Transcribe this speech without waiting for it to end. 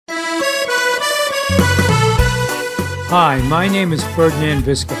Hi, my name is Ferdinand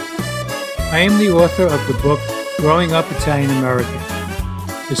Visco. I am the author of the book Growing Up Italian American,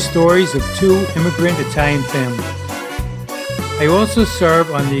 the stories of two immigrant Italian families. I also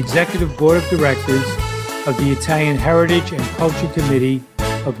serve on the Executive Board of Directors of the Italian Heritage and Culture Committee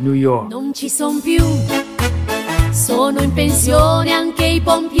of New York. Non ci son più, sono in pensione anche I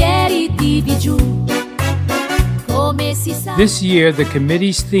pompieri di Digiù. This year, the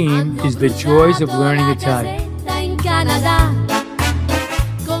committee's theme is the joys of learning Italian.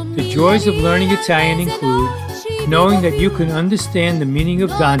 The joys of learning Italian include knowing that you can understand the meaning of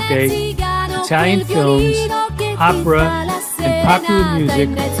Dante, Italian films, opera, and popular music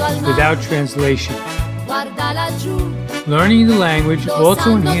without translation. Learning the language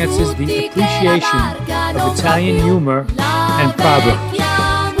also enhances the appreciation of Italian humor and proverbs.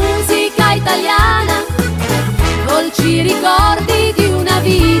 Dolci ricordi di una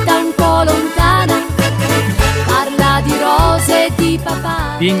vita un po' lontana. Parla di rose e di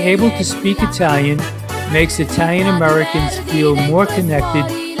papà. Being able to speak Italian makes Italian Americans feel more connected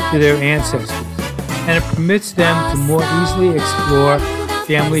to their ancestors, and it permits them to more easily explore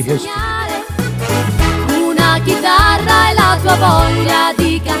family history. Una chitarra e la tua voglia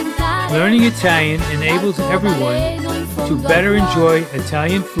di cantare. Learning Italian enables everyone to better enjoy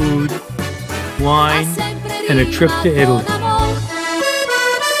Italian food, wine, and a trip to Italy.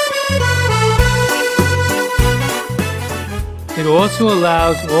 It also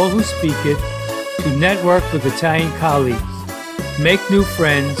allows all who speak it to network with Italian colleagues, make new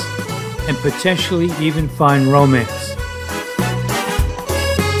friends, and potentially even find romance.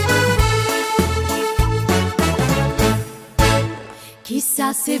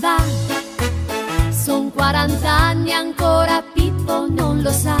 Chissà se va, son 40 anni ancora Pippo non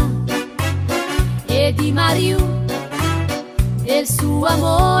lo sa. E di Mariù, del suo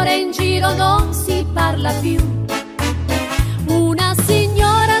amore in giro non si parla più. Una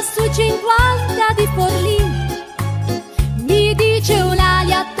signora su 50 di Forlì mi dice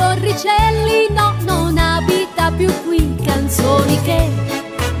Eulalia Torricelli no, non abita più qui. Canzoni che,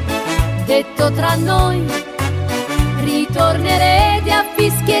 detto tra noi, ritornerete a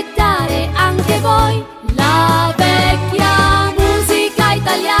fischiettare anche voi. La vecchia musica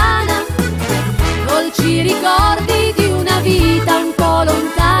italiana, dolci ricordi di una vita un po'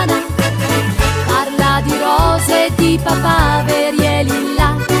 lontana. Parla di rose e di papaveri e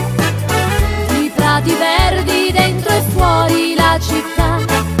lilla, di prati verdi dentro e fuori la città.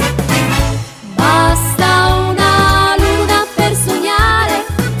 Basta una luna per sognare,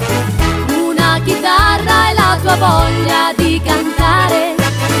 una chitarra e la tua voglia di cantare.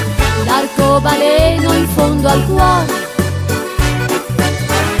 L'arcobaleno in fondo al cuore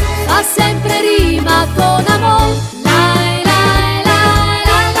fa sempre rima con amore.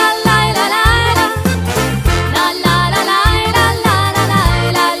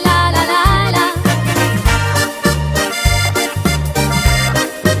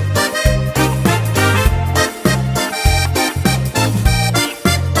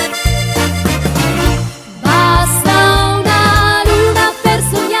 Basta una luna per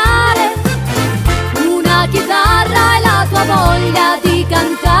sognare, una chitarra e la tua voglia di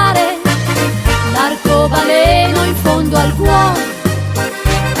cantare. L'arcobaleno in fondo al cuore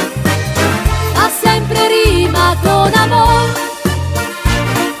fa sempre rima con amore.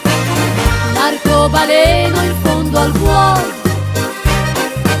 L'arcobaleno in fondo al cuore